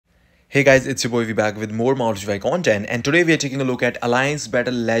Hey guys, it's your boy V back with more Mauritius content, and today we are taking a look at Alliance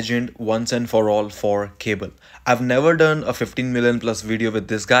Battle Legend once and for all for Cable. I've never done a 15 million plus video with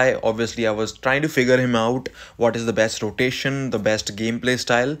this guy. Obviously, I was trying to figure him out, what is the best rotation, the best gameplay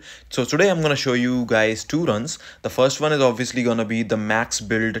style. So today I'm gonna show you guys two runs. The first one is obviously gonna be the max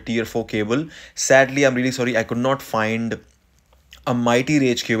build tier 4 Cable. Sadly, I'm really sorry I could not find a mighty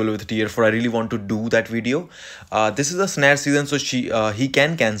rage cable with tier 4. I really want to do that video. This is a snare season, so he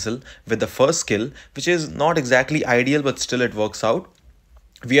can cancel with the first skill, which is not exactly ideal, but still it works out.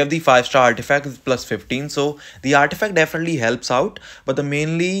 We have the 5-star artifact with plus 15, so the artifact definitely helps out, but the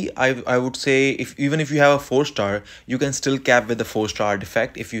mainly I would say, if even if you have a 4-star, you can still cap with the 4-star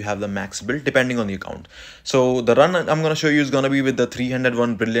artifact if you have the max build depending on the account. So the run I'm going to show you is going to be with the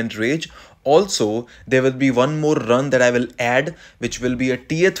 301 brilliant rage. Also, there will be one more run that I will add, which will be a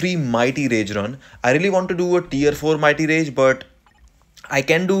tier 3 mighty rage run. I really want to do a tier 4 mighty rage, but I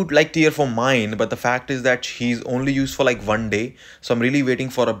can do like tier for mine, but the fact is that he's only used for like 1 day. So I'm really waiting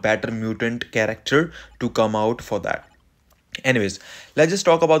for a better mutant character to come out for that. Anyways, let's just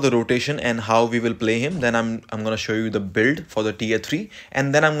talk about the rotation and how we will play him. Then I'm gonna show you the build for the tier 3,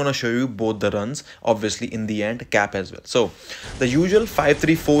 and then I'm gonna show you both the runs, obviously in the end cap as well. So the usual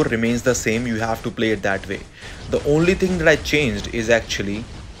 5-3-4 remains the same. You have to play it that way. The only thing that I changed is actually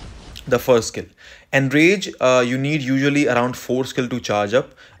the first skill. And rage, you need usually around 4 skill to charge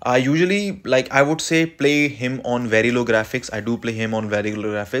up. I usually, like, I would say play him on very low graphics. I do play him on very low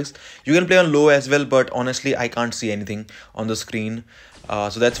graphics. You can play on low as well, but honestly I can't see anything on the screen,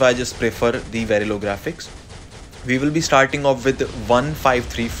 so that's why I just prefer the very low graphics. We will be starting off with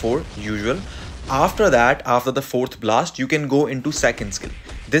 1-5-3-4 usual. After that, after the 4th blast, you can go into second skill.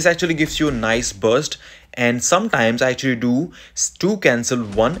 This actually gives you a nice burst, and sometimes I actually do 2 cancel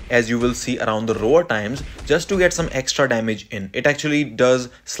 1, as you will see around the roar times, just to get some extra damage in. It actually does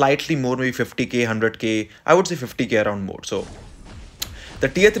slightly more, maybe 50k, 100k, I would say 50k around more. So the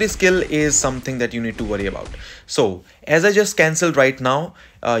tier 3 skill is something that you need to worry about. So as I just cancelled right now,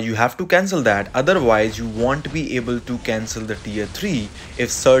 you have to cancel that. Otherwise, you won't be able to cancel the tier 3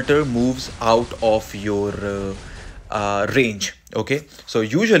 if Surtur moves out of your range. Okay, so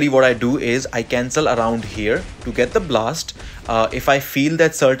usually what I do is I cancel around here to get the blast. If I feel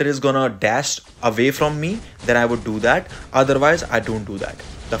that Surtur is gonna dash away from me, then I would do that. Otherwise, I don't do that.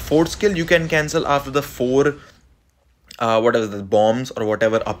 The 4th skill you can cancel after the 4 whatever the bombs or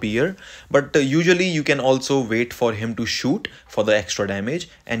whatever appear, but usually you can also wait for him to shoot for the extra damage,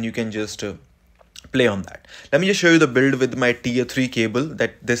 and you can just play on that. Let me just show you the build with my tier 3 cable.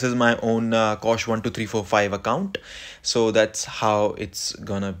 That this is my own Kosh 12345 account, so that's how it's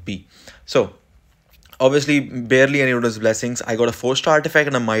gonna be. So obviously barely any of those blessings. I got a 4-star artifact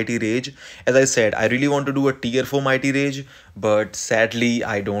and a mighty rage. As I said, I really want to do a tier 4 mighty rage, but sadly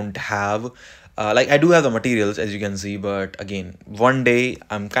I don't have like, I do have the materials, as you can see, but again, 1 day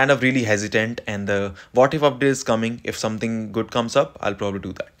I'm kind of really hesitant, and the what if update is coming. If something good comes up, I'll probably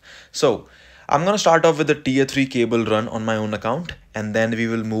do that. So I'm gonna start off with the tier 3 cable run on my own account, and then we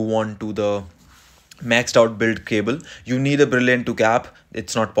will move on to the maxed out build cable. You need a brilliant to cap.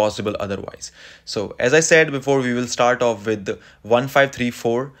 It's not possible otherwise. So as I said before, we will start off with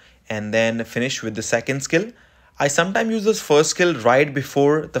 1-5-3-4 and then finish with the second skill. I sometimes use this first skill right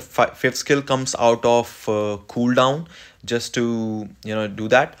before the 5th skill comes out of cooldown, just to, you know, do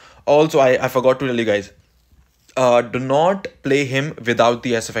that. Also, I forgot to tell you guys, do not play him without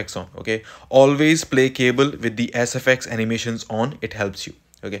the SFX on. Okay, always play cable with the SFX animations on. It helps you.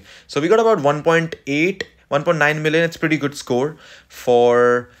 Okay, so we got about 1.9 million. It's pretty good score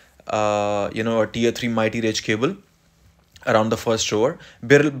for you know, a tier 3 mighty rage cable around the first rower.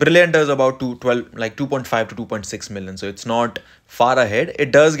 Brilliant does about 212, like 2.5 to 2.6 million, so it's not far ahead.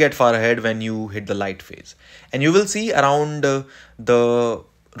 It does get far ahead when you hit the light phase, and you will see around the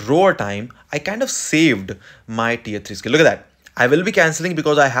roar time I kind of saved my tier 3 skill. Look at that. I will be cancelling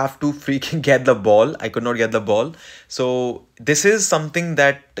because I have to freaking get the ball. I could not get the ball. So this is something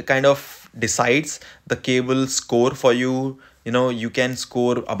that kind of decides the cable score for you. You know, you can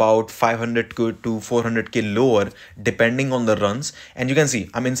score about 500 to 400k lower depending on the runs. And you can see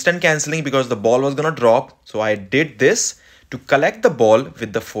I'm instant cancelling because the ball was gonna drop. So I did this to collect the ball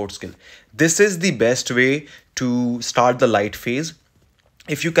with the 4th skill. This is the best way to start the light phase.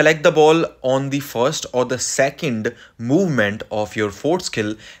 If you collect the ball on the 1st or the 2nd movement of your 4th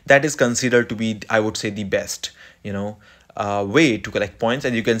skill, that is considered to be, I would say, the best, you know, way to collect points.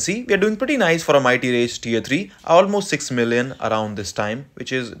 And you can see we are doing pretty nice for a mighty rage tier 3, almost 6 million around this time,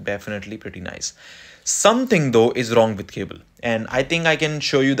 which is definitely pretty nice. Something though is wrong with cable, and I think I can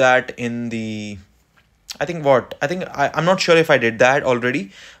show you that in the I think what? I'm not sure if I did that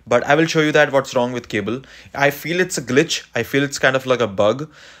already, but I will show you that what's wrong with cable. I feel it's a glitch. I feel it's kind of like a bug.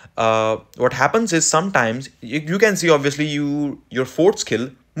 What happens is sometimes you can see obviously your fourth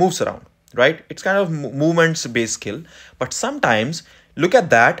skill moves around, right? It's kind of movements based skill, but sometimes look at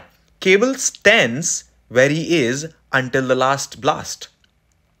that, cable stands where he is until the last blast.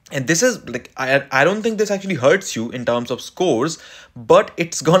 And this is like, I don't think this actually hurts you in terms of scores, but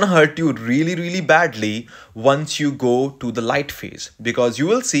it's gonna hurt you really, really badly once you go to the light phase, because you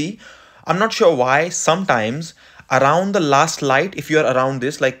will see, I'm not sure why, sometimes around the last light, if you're around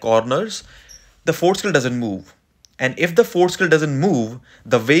this like corners, the fourth skill doesn't move. And if the fourth skill doesn't move,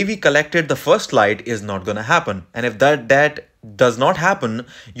 the way we collected the first light is not gonna happen. And if that does not happen,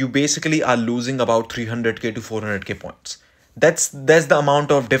 you basically are losing about 300k to 400k points. That's the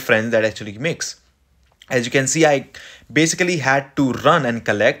amount of difference that actually makes. As you can see, I basically had to run and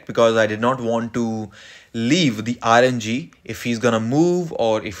collect because I did not want to leave the RNG if he's gonna move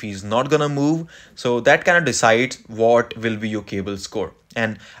or if he's not gonna move. So that kind of decides what will be your cable score.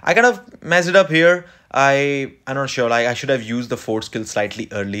 And I kind of messed it up here. I'm not sure, like I should have used the fourth skill slightly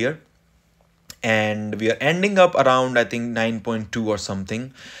earlier. And we are ending up around, I think, 9.2 or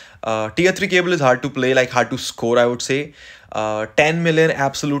something. Tier 3 cable is hard to play, like hard to score, I would say. 10 million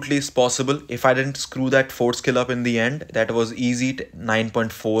absolutely is possible. If I didn't screw that fourth skill up in the end, that was easy,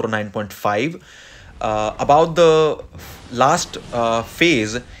 9.4 or 9.5. About the last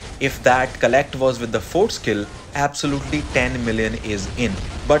phase, if that collect was with the fourth skill, absolutely 10 million is in.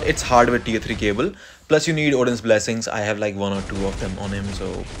 But it's hard with tier 3 cable. Plus you need Odin's blessings. I have like 1 or 2 of them on him, so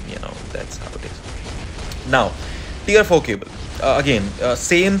you know, that's how it is. Now, tier 4 cable. Again,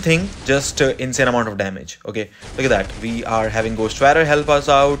 same thing, just insane amount of damage. Okay, look at that. We are having Ghost Rider help us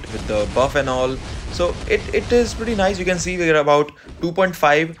out with the buff and all. So it is pretty nice. You can see we're about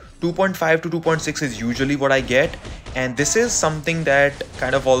 2.5 to 2.6 is usually what I get. And this is something that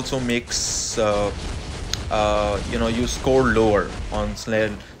kind of also makes, you know, you score lower on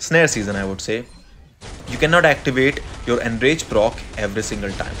Snare season, I would say. You cannot activate your Enrage proc every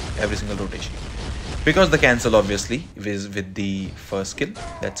single time, every single rotation, because the cancel obviously is with the first skill.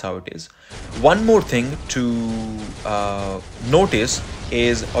 That's how it is. One more thing to notice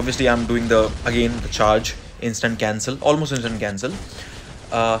is obviously I'm doing the charge instant cancel, almost instant cancel.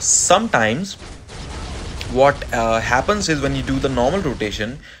 Sometimes what happens is when you do the normal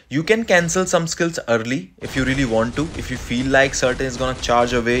rotation, you can cancel some skills early if you really want to. If you feel like certain is gonna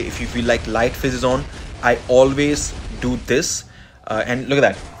charge away, if you feel like light phase is on, I always do this. And look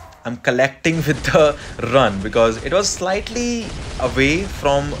at that, I'm collecting with the run because it was slightly away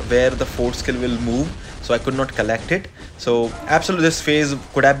from where the fourth skill will move, so I could not collect it. So absolutely this phase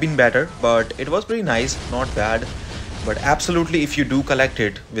could have been better, but it was pretty nice, not bad. But absolutely, if you do collect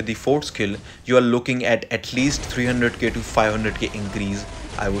it with the fourth skill, you are looking at least 300k to 500k increase,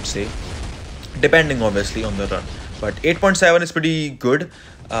 I would say, depending obviously on the run. But 8.7 is pretty good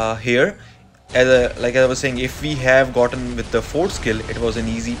here. Like I was saying, if we have gotten with the fourth skill, it was an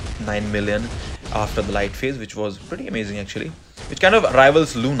easy 9 million after the light phase, which was pretty amazing actually, which kind of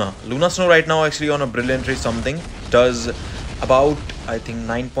rivals Luna. Luna Snow right now actually on a brilliantly something does about, I think,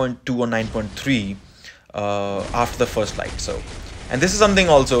 9.2 or 9.3 after the first light. So, and this is something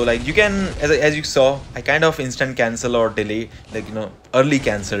also, like you can, as you saw, I kind of instant cancel or delay, like, you know, early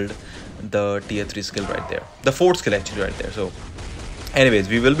cancelled the tier 3 skill right there, the fourth skill actually right there. So anyways,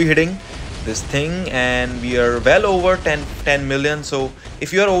 we will be hitting this thing and we are well over 10 million. So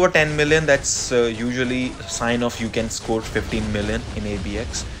if you are over 10 million, that's usually a sign of you can score 15 million in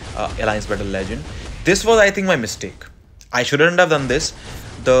ABX, Alliance Battle Legend. This was, I think, my mistake. I shouldn't have done this.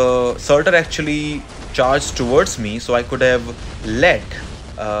 The Surtur actually charged towards me, so I could have let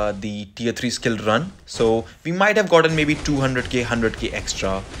the tier 3 skill run. So we might have gotten maybe 200k, 100k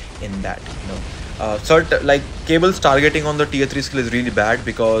extra in that, you know. Like cable's targeting on the tier 3 skill is really bad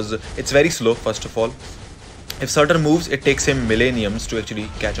because it's very slow. First of all, if Surtur moves, it takes him millenniums to actually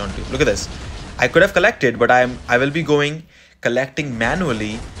catch on to. Look at this. I could have collected, but I will be collecting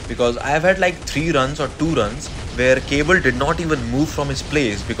manually because I have had like 3 runs or 2 runs where cable did not even move from his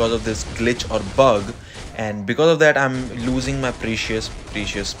place because of this glitch or bug, and because of that I'm losing my precious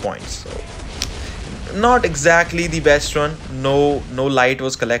points. So not exactly the best run. No light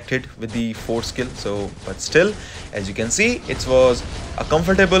was collected with the fourth skill. So but still, as you can see, it was a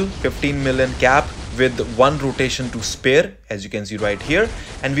comfortable 15 million cap with 1 rotation to spare, as you can see right here,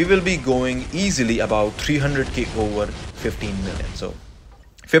 and we will be going easily about 300k over 15 million. So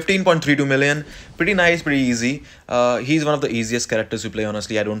 15.32 million, pretty nice, pretty easy. He's one of the easiest characters to play,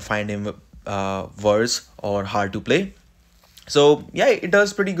 honestly. I don't find him worse or hard to play. So yeah, it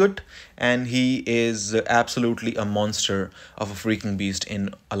does pretty good, and he is absolutely a monster of a freaking beast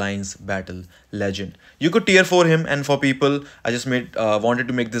in Alliance Battle Legend. You could tier for him, and for people, I just made wanted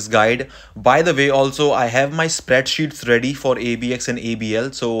to make this guide. By the way, also I have my spreadsheets ready for ABX and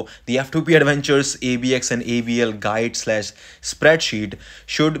ABL. So the F2P Adventures ABX and ABL guide slash spreadsheet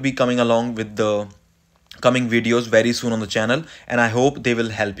should be coming along with the coming videos very soon on the channel, and I hope they will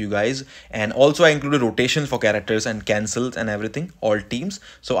help you guys. And also I included rotations for characters and cancels and everything, all teams,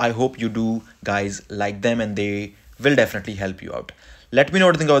 so I hope you do guys like them, and they will definitely help you out. Let me know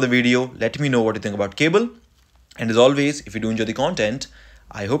what you think about the video, let me know what you think about Cable, and as always, if you do enjoy the content,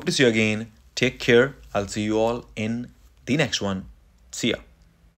 I hope to see you again. Take care. I'll see you all in the next one. See ya.